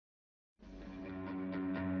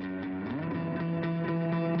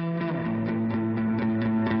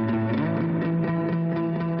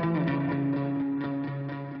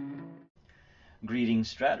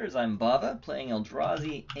Stratters, I'm Bava, playing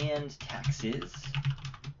Eldrazi and Taxes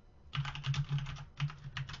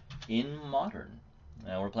in Modern.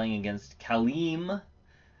 We're playing against Kaleem.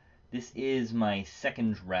 This is my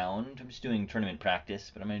second round. I'm just doing tournament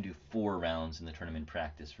practice, but I'm going to do 4 rounds in the tournament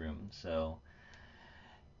practice room. So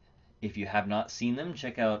if you have not seen them,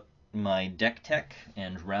 check out my deck tech.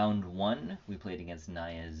 And round 1, we played against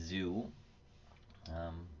Naya Zoo.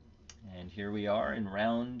 And here we are in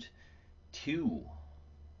round 2.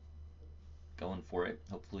 Going for it.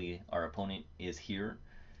 Hopefully our opponent is here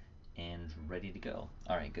and ready to go.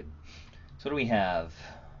 Alright, good. So what do we have?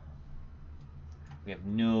 We have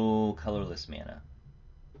no colorless mana.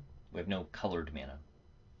 We have no colored mana.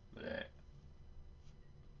 Blech.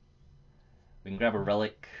 We can grab a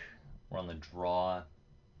relic. We're on the draw.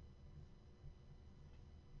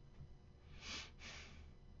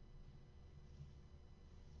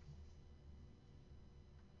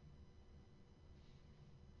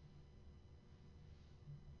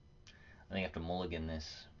 I think I have to mulligan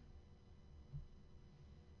this.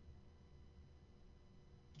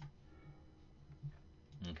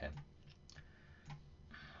 Okay.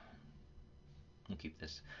 We'll keep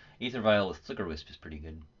this. Aether Vial with Flicker Wisp is pretty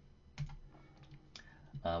good.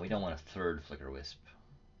 We don't want a third Flicker Wisp.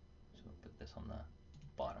 So we'll put this on the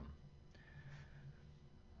bottom.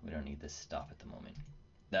 We don't need this stop at the moment.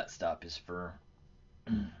 That stop is for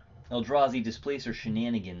Eldrazi Displacer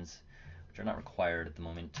Shenanigans, which are not required at the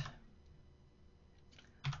moment.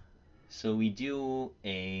 So we do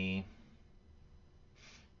a...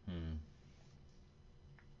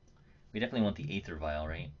 We definitely want the Aether Vial,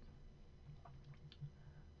 right?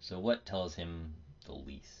 So what tells him the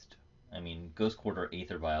least? I mean, Ghost Quarter,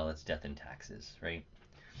 Aether Vial, that's Death and Taxes, right?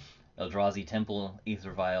 Eldrazi Temple,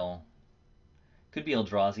 Aether Vial. Could be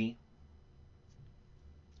Eldrazi.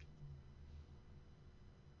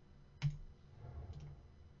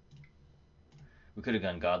 We could have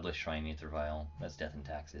gone Godless Shrine, Aether Vial. That's Death and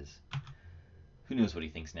Taxes. Who knows what he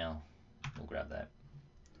thinks now? We'll grab that.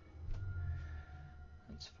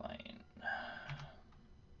 That's fine.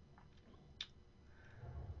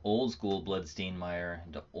 Old School Bloodstained Mire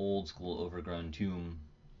into Old School Overgrown Tomb.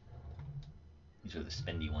 These are the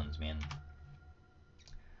spendy ones, man.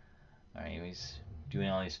 Alright, he's doing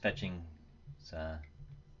all these fetching. It's,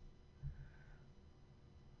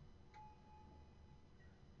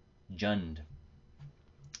 Jund.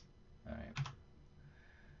 Alright.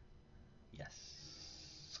 Yes.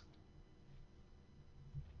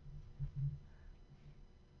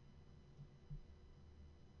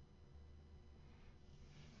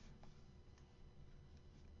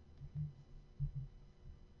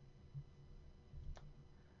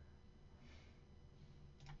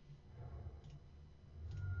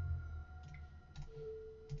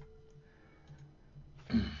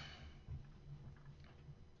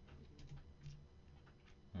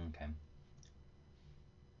 Okay.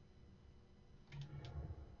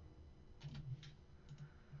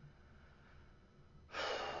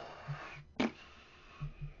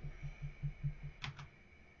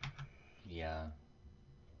 Yeah.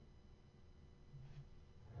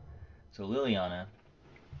 So Liliana.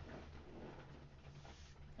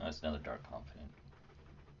 Oh, that's another Dark Confident.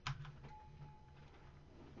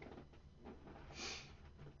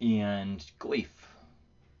 And Goif.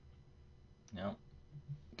 No.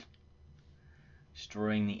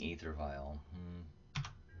 Destroying the Aether Vial.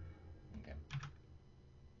 Okay.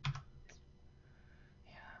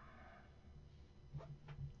 Yeah.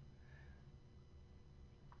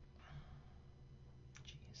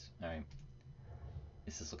 Jeez. Alright.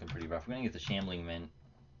 This is looking pretty rough. We're gonna get the Shambling Mint.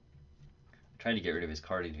 I tried to get rid of his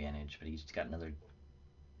card advantage, but he's got another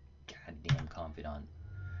goddamn Confidant.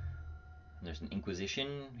 And there's an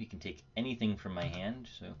Inquisition. He can take anything from my hand,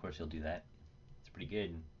 so of course he'll do that. It's pretty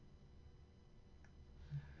good.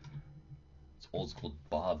 It's Old School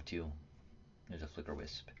Bob, too. There's a Flicker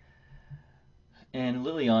Wisp. And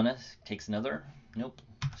Liliana takes another. Nope.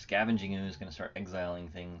 Scavenging Ooze is going to start exiling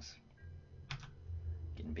things.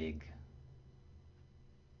 Getting big.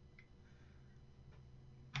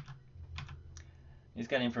 He's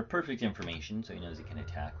got in for perfect information, so he knows he can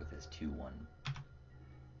attack with his 2-1.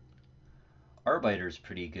 Arbiter's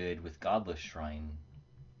pretty good with Godless Shrine.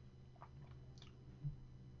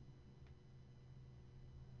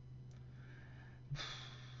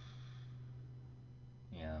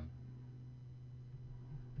 Yeah.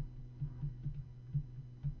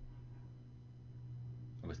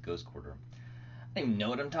 With Ghost Quarter. I don't even know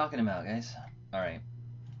what I'm talking about, guys. Alright.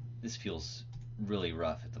 This feels really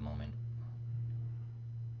rough at the moment.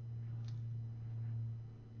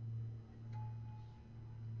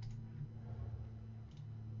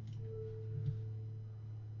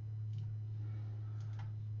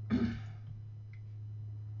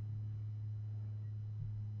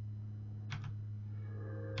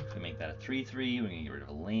 that a 3/3. We're going to get rid of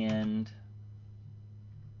a land.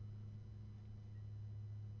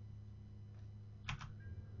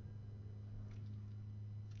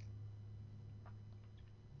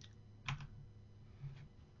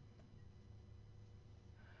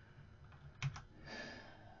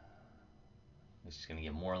 This is going to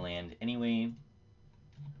get more land anyway.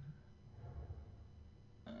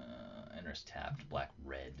 Enters tapped, black,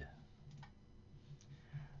 red.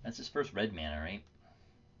 That's his first red mana, right?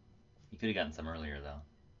 He could have gotten some earlier, though.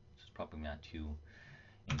 This is probably not too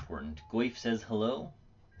important. Goif says hello.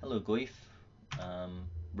 Hello, Goif.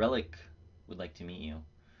 Relic would like to meet you.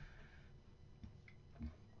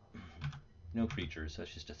 No creatures, so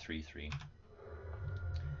it's just a 3/3.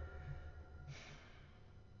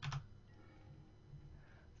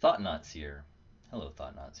 Thought-Knot Seer. Hello,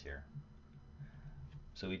 Thought-Knot Seer.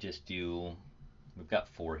 So we just do... We've got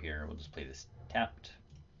 4 here. We'll just play this tapped.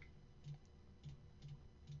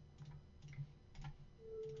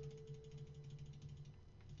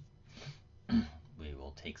 We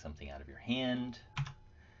will take something out of your hand.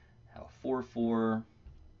 Have a 4/4.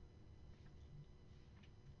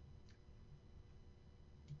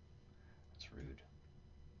 That's rude.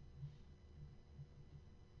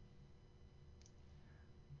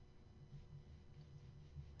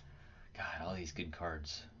 God, all these good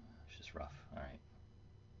cards. It's just rough. All right.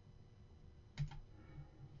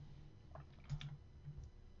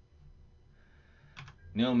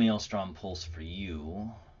 No Maelstrom Pulse for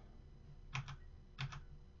you.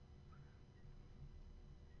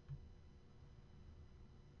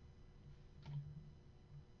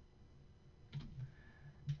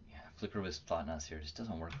 Yeah, Flickerwisp Thought-Knot Seer just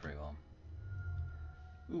doesn't work very well.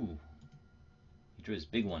 Ooh. He drew his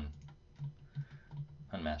big one.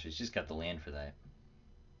 Huntmaster's just got the land for that.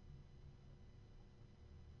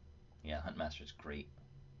 Yeah, Huntmaster's great.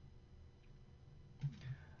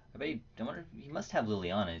 I wonder, he must have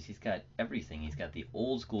Liliana's. He's got everything. He's got the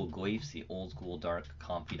old school Goifs, the old school Dark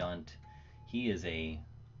Confidant. He is a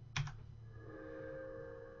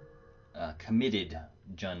committed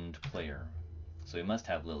Jund player. So he must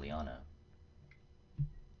have Liliana.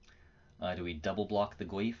 Do we double block the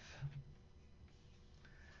Goif?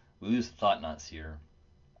 We lose the Thought-Knot Seer.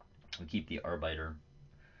 We keep the Arbiter.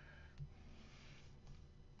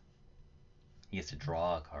 He gets to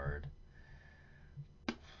draw a card.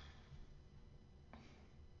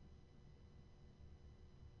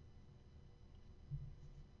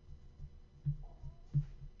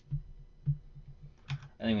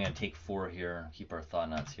 I think we're going to take 4 here, keep our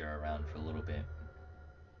Thought-Knots here around for a little bit.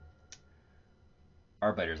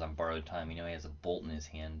 Arbiter's on borrowed time. We know he has a bolt in his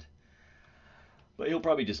hand. But he'll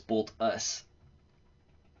probably just bolt us.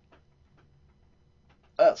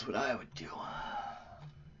 That's what I would do.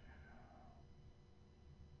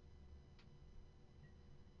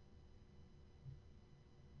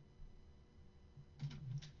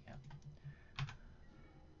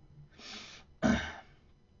 Yeah.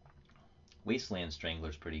 Wasteland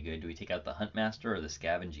Strangler's pretty good. Do we take out the Huntmaster or the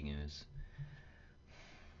Scavenging Ooze?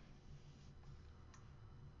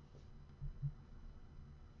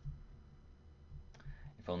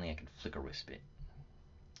 If only I could Flickerwisp it.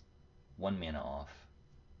 1 mana off.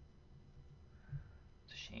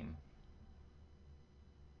 It's a shame.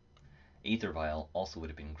 Aether Vial also would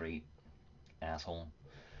have been great. Asshole.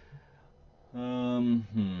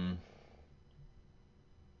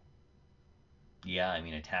 Yeah, I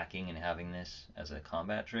mean, attacking and having this as a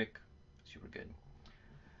combat trick, super good.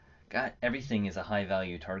 God, everything is a high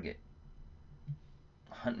value target.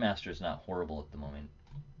 Huntmaster is not horrible at the moment.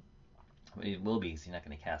 But it will be because he's not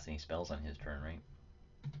going to cast any spells on his turn, right?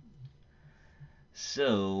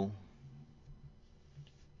 So...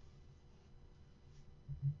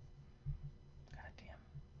 God damn.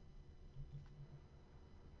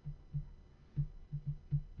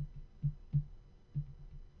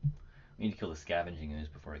 We need to kill the Scavenging Ooze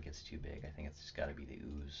before it gets too big. I think it's just got to be the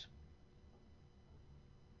Ooze.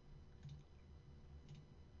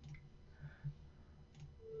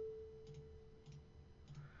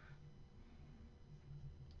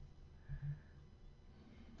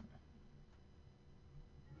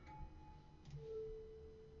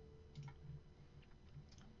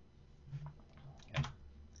 Okay.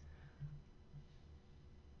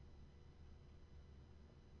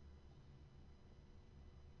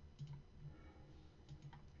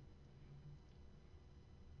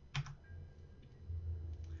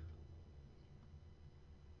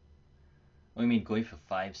 We made Goif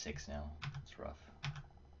a 5/6 now. That's rough.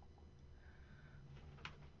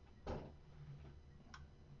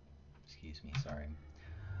 Excuse me, sorry.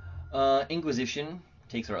 Inquisition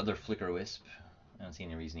takes our other Flickerwisp. I don't see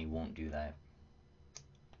any reason he won't do that.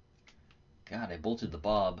 God, I bolted the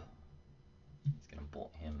Bob. He's gonna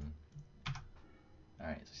bolt him.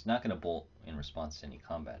 Alright, so he's not gonna bolt in response to any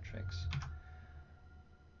combat tricks.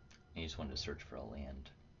 He just wanted to search for a land.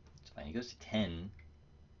 It's fine. He goes to 10.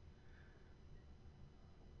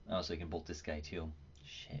 Oh, so he can bolt this guy too.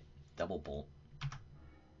 Shit. Double bolt.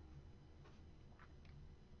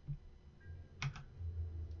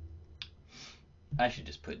 I should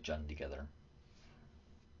just put Jund together.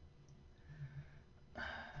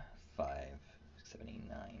 5, 6, 7, 8,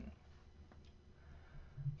 9.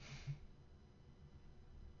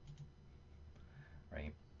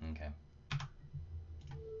 Right, okay.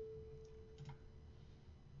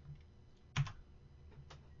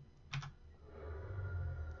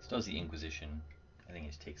 Still has the Inquisition. I think he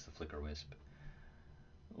just takes the Flicker Wisp.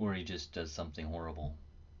 Or he just does something horrible.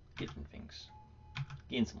 Finks.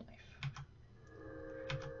 Gain some life.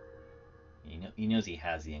 He knows he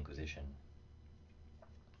has the Inquisition.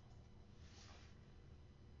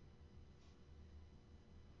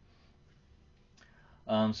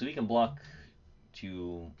 So we can block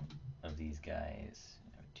 2 of these guys.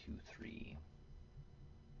 2, 3.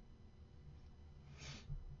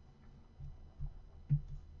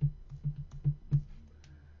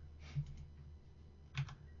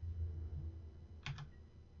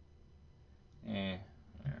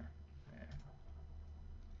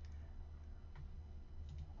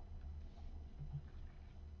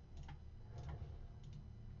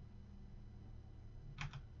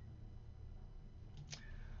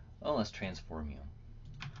 Oh, let's transform you.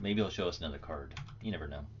 Maybe he'll show us another card. You never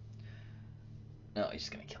know. No, he's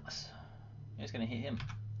just gonna kill us. He's gonna hit him.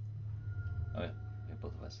 Oh, yeah,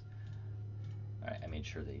 both of us. Alright, I made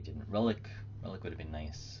sure that he didn't. Relic would have been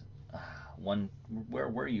nice. One. Where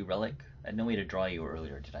were you, Relic? I had no way to draw you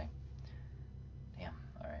earlier, did I? Damn.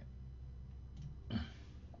 Alright.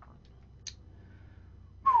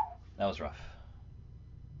 That was rough.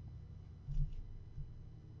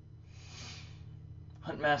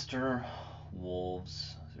 Huntmaster,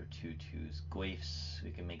 Wolves. Those are 2/2s. Gwaifs, we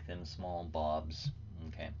can make them small. Bobs.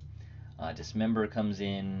 Okay. Dismember comes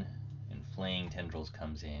in, and Flaying Tendrils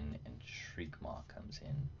comes in, and Shriekmaw comes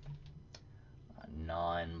in. A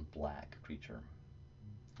non-black creature.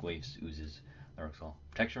 Gwaifs, Oozes, Lurksol.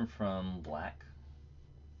 Protection from black.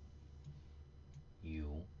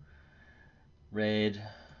 You. Red,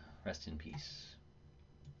 rest in peace.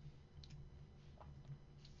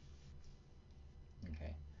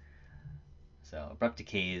 Okay. So Abrupt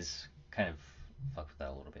Decays kind of fucked with that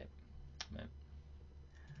a little bit.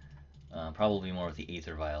 Probably more with the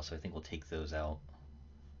Aether Vial, so I think we'll take those out.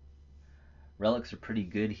 Relics are pretty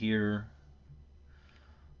good here.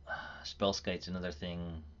 Spellskite's another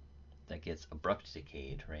thing that gets Abrupt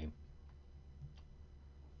Decayed, right?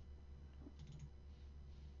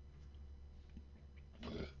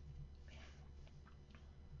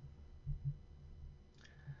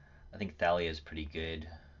 I think Thalia is pretty good.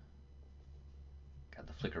 Got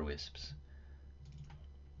the Flicker Wisps.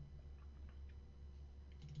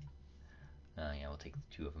 Yeah, we'll take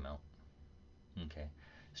the 2 of them out. Okay.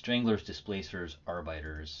 Stranglers, Displacers,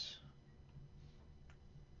 Arbiters.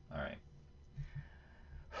 Alright.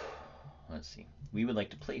 Let's see. We would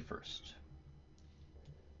like to play first.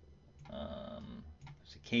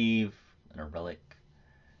 There's a Cave, and a Relic,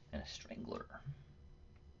 and a Strangler.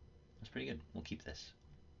 That's pretty good. We'll keep this.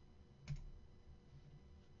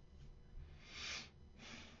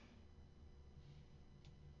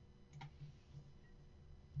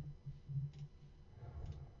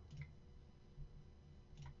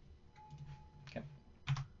 Okay.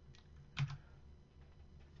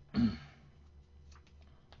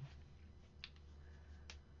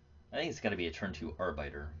 I think it's got to be a turn 2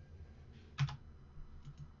 Arbiter.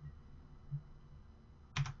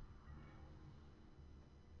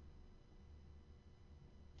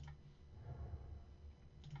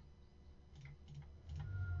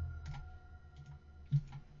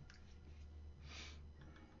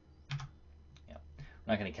 Yeah,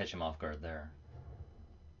 we're not going to catch him off guard there.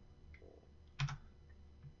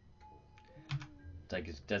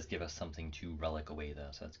 It does give us something to Relic away though,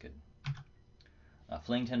 so that's good.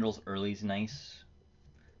 Flaying Tendrils early is nice.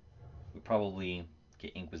 We probably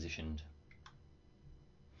get Inquisitioned.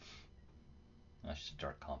 That's just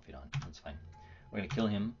Dark Confidant. That's fine. We're going to kill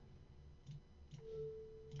him.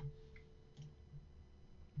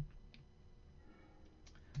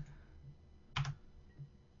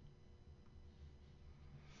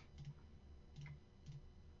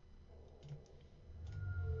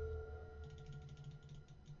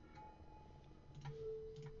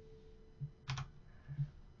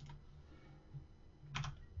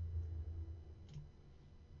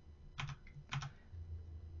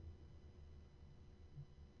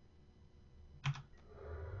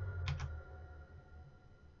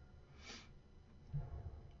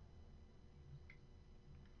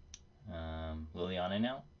 Liliana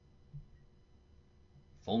now?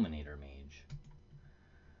 Fulminator Mage.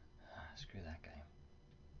 Screw that guy.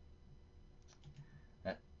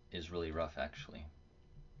 That is really rough, actually.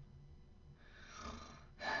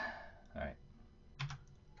 Alright.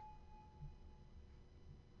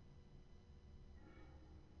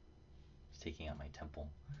 He's taking out my temple.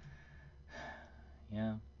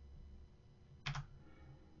 Yeah.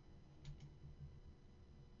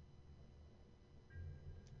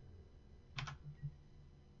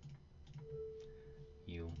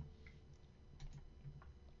 You.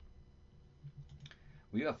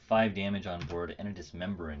 We have 5 damage on board and a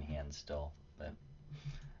Dismember in hand still, but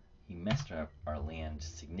he messed up our land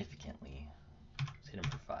significantly. Let's hit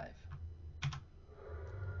him for 5.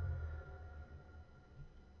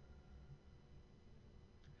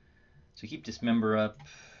 So keep Dismember up.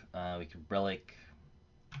 We could Relic.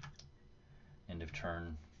 End of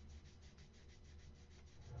turn.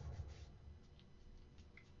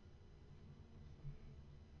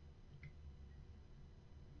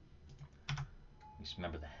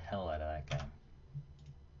 Dismember the hell out of that guy.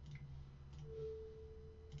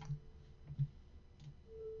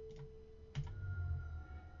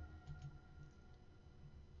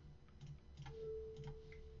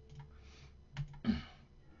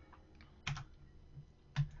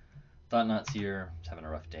 Thought Not Seer is having a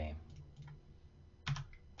rough day.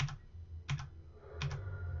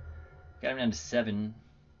 Got him down to 7.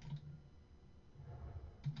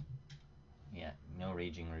 Yeah, no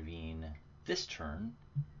Raging Ravine this turn.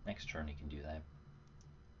 Next turn he can do that.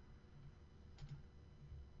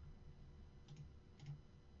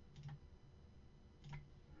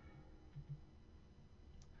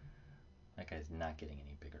 That guy's not getting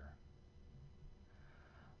any bigger.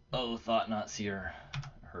 Oh, Thought Not Seer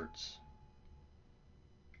hurts.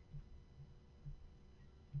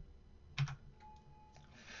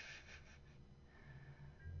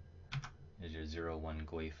 There's your 0/1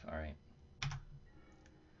 Goif. Alright.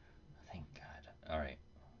 Thank God. Alright.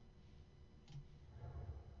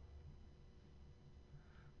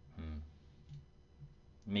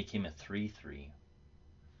 Make him a 3/3. Do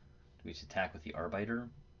we just attack with the Arbiter?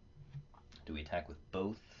 Do we attack with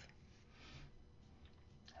both?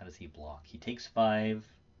 How does he block? He takes 5.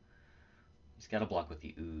 He's got to block with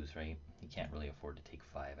the Ooze, right? He can't really afford to take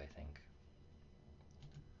 5, I think.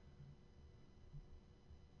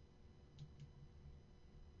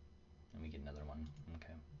 And we get another one.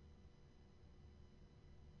 Okay.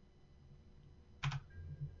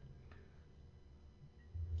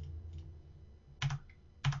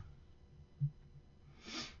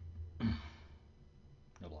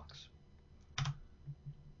 No blocks.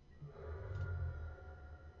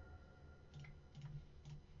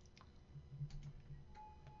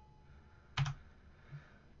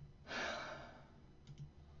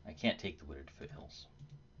 I can't take the Wooded Foothills.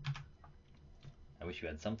 I wish you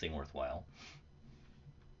had something worthwhile.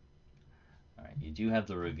 Alright, you do have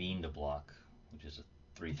the Ravine to block, which is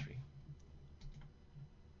a 3/3.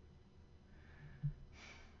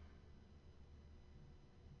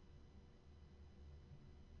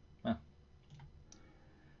 Huh.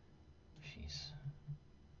 Jeez.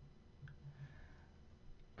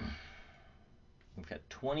 We've got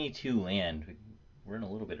 22 land. We're in a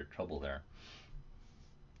little bit of trouble there.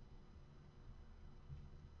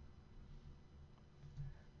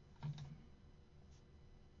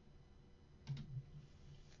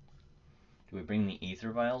 Do we bring the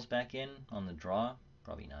Aether Vials back in on the draw?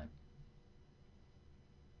 Probably not.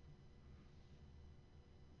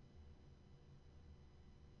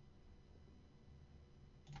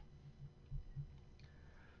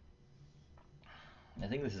 I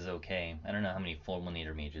think this is okay. I don't know how many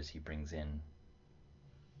Fulminator Mages he brings in.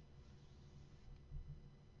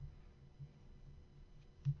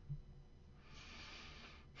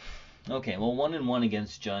 Okay, well, 1-1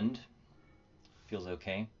 against Jund. Feels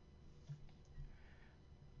okay. I'm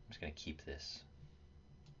just going to keep this.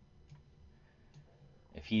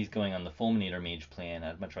 If he's going on the Fulminator Mage plan,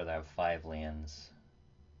 I'd much rather have 5 lands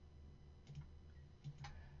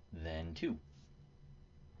than 2.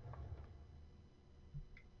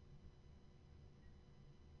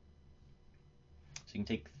 So you can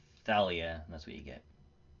take Thalia, and that's what you get.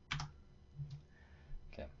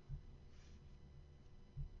 Okay.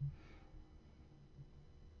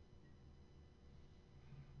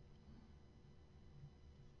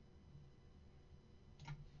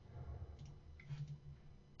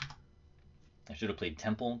 I should have played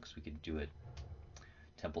Temple, because we could do it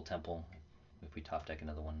Temple, if we top deck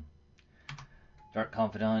another one. Dark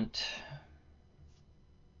Confidant.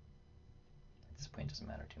 At this point, it doesn't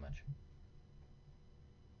matter too much.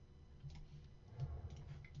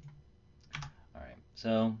 Alright.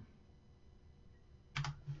 So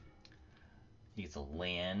he gets a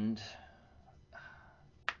land.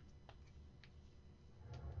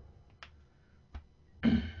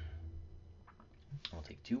 I'll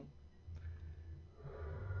take 2.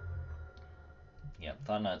 Yep,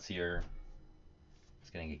 Thought-Knot Seer is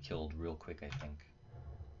gonna get killed real quick, I think.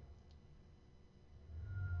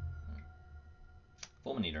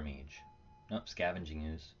 Fulminator Mage. Nope, Scavenging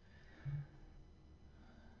Ooze.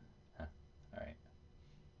 Huh. Alright.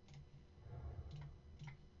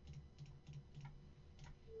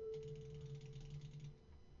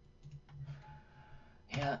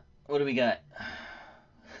 Yeah, what do we got?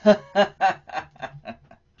 Alright.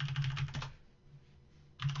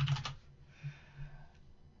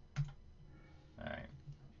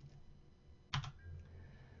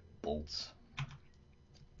 Bolts.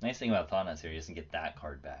 Nice thing about Thought-Knot Seer, he doesn't get that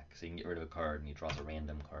card back. So you can get rid of a card and he draws a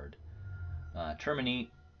random card.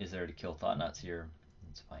 Terminate is there to kill Thought-Knot Seer.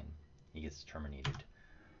 That's fine. He gets terminated.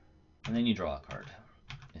 And then you draw a card.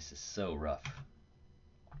 This is so rough.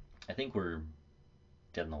 I think we're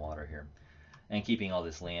dead in the water here. And keeping all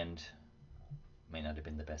this land might not have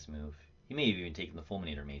been the best move. He may have even taken the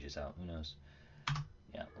Fulminator Mages out. Who knows?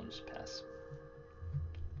 Yeah, we'll just pass.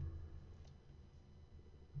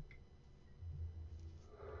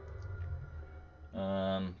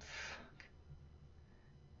 Fuck.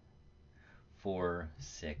 4,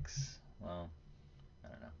 6. Well, I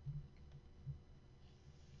don't know.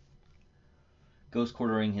 Ghost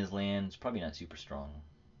Quartering his land's probably not super strong.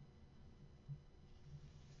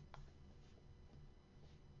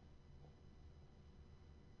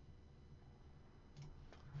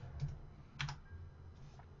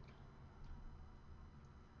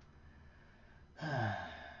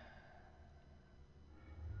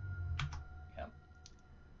 Yeah.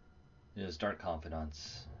 There's Dark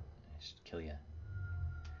Confidants. I should kill you.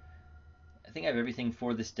 I think I have everything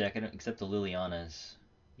for this deck. I don't except the Liliana's.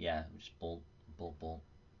 Yeah, just bolt, bolt, bolt.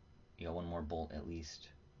 You got one more bolt at least.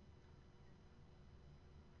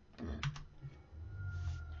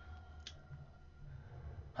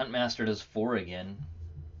 Huntmaster does 4 again.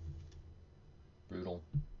 Brutal.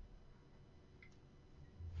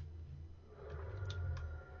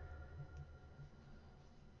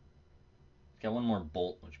 Got one more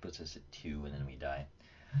bolt, which puts us at 2, and then we die.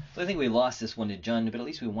 So I think we lost this one to Jund, but at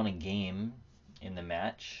least we won a game in the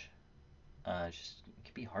match. It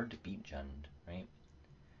could be hard to beat Jund, right?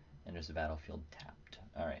 And there's the battlefield tapped.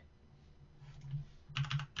 All right.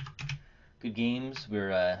 Good games.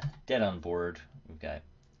 We're dead on board. We've got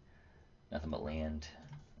nothing but land.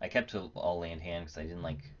 I kept all land hand because I didn't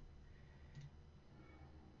like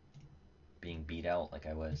being beat out like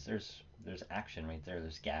I was. There's action right there.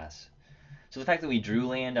 There's gas. So the fact that we drew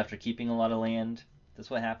land after keeping a lot of land, that's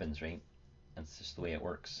what happens, right? That's just the way it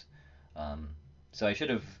works. So I should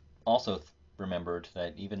have also remembered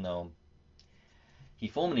that even though he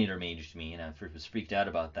Fulminator Maged me and I was freaked out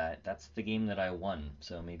about that, that's the game that I won.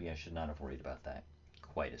 So maybe I should not have worried about that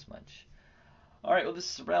quite as much. Alright, well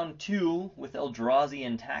this is round 2 with Eldrazi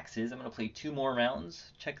and Taxes. I'm going to play 2 more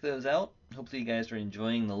rounds. Check those out. Hopefully you guys are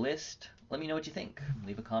enjoying the list. Let me know what you think.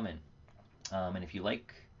 Leave a comment. And if you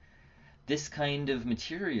like this kind of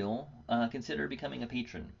material, consider becoming a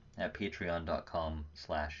patron at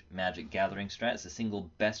patreon.com/magicgatheringstrat. It's the single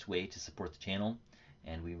best way to support the channel,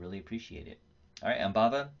 and we really appreciate it. Alright, I'm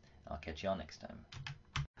Bava. I'll catch y'all next time.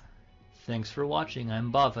 Thanks for watching.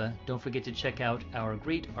 I'm Bava. Don't forget to check out our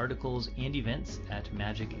great articles and events at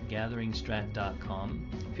magicgatheringstrat.com.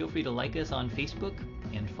 Feel free to like us on Facebook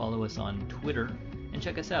and follow us on Twitter, and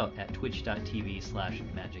check us out at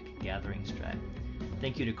twitch.tv/magicgatheringstrat.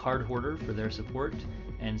 Thank you to Card Hoarder for their support,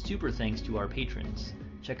 and super thanks to our patrons.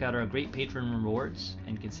 Check out our great patron rewards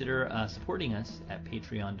and consider supporting us at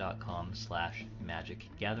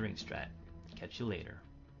patreon.com/magicgatheringstrat. Catch you later.